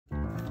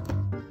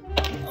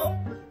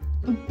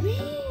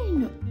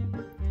Bean!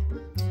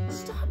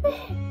 Stop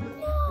it!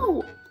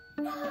 No!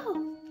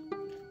 No!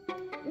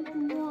 It's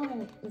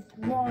wrong. It's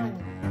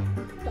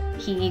wrong.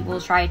 He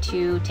will try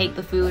to take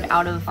the food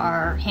out of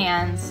our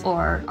hands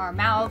or our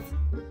mouth.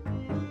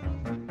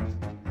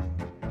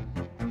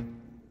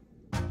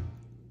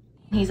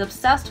 He's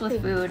obsessed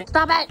with food.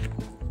 Stop it!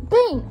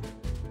 Bean!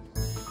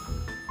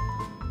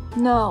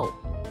 No.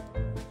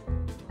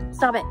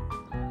 Stop it.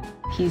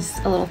 He's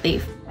a little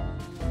thief.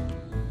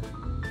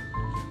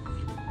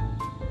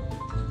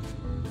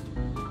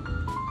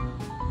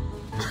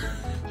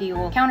 He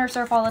will counter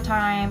surf all the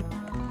time.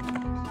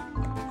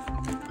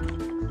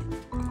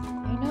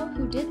 I know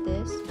who did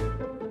this,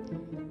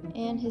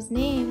 and his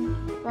name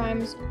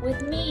rhymes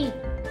with me.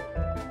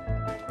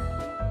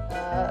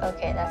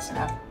 Okay, that's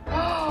enough.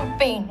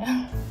 Bean.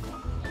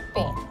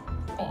 Bean.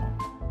 Bean.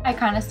 I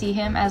kind of see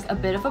him as a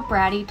bit of a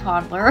bratty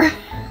toddler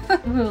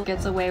who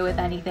gets away with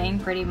anything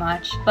pretty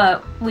much,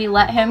 but we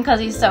let him because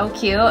he's so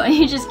cute and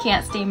you just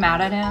can't stay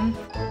mad at him.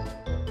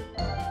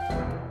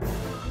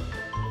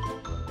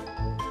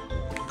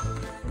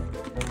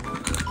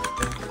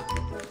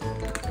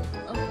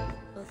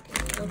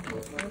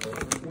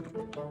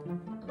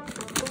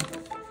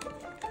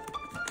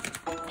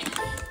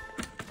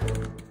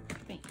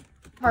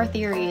 Our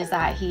theory is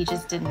that he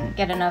just didn't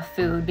get enough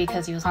food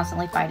because he was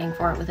constantly fighting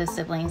for it with his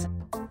siblings.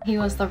 He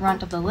was the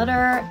runt of the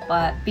litter,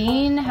 but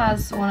Bean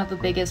has one of the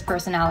biggest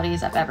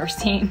personalities I've ever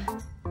seen.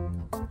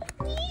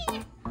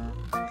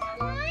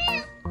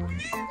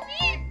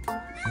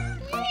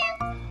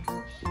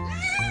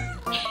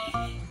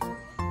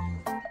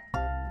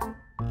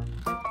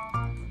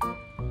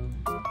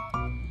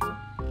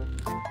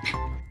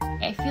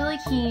 I feel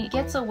like he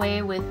gets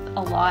away with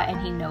a lot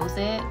and he knows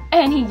it,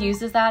 and he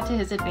uses that to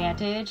his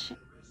advantage.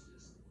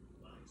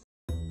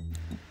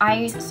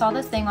 I saw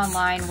this thing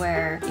online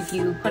where if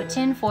you put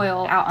tin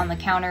foil out on the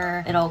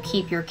counter, it'll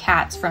keep your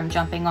cats from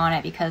jumping on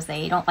it because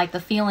they don't like the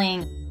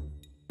feeling.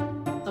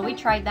 So we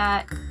tried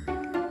that.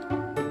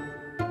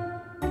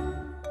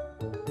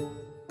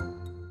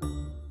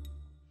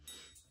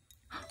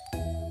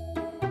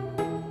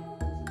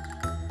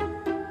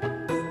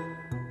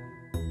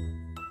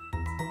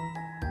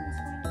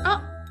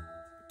 Oh!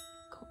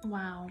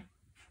 Wow.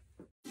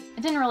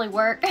 It didn't really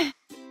work.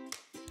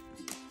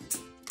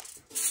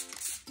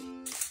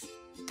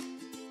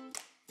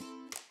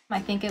 I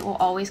think it will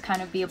always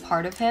kind of be a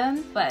part of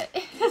him, but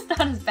it's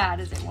not as bad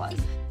as it was.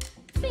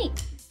 Me.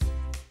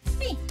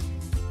 Me.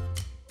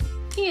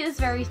 He is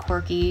very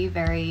quirky,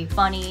 very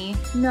funny.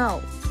 No.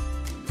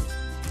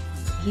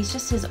 He's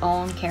just his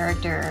own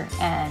character,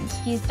 and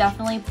he's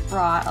definitely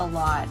brought a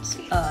lot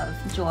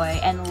of joy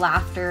and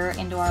laughter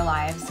into our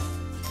lives.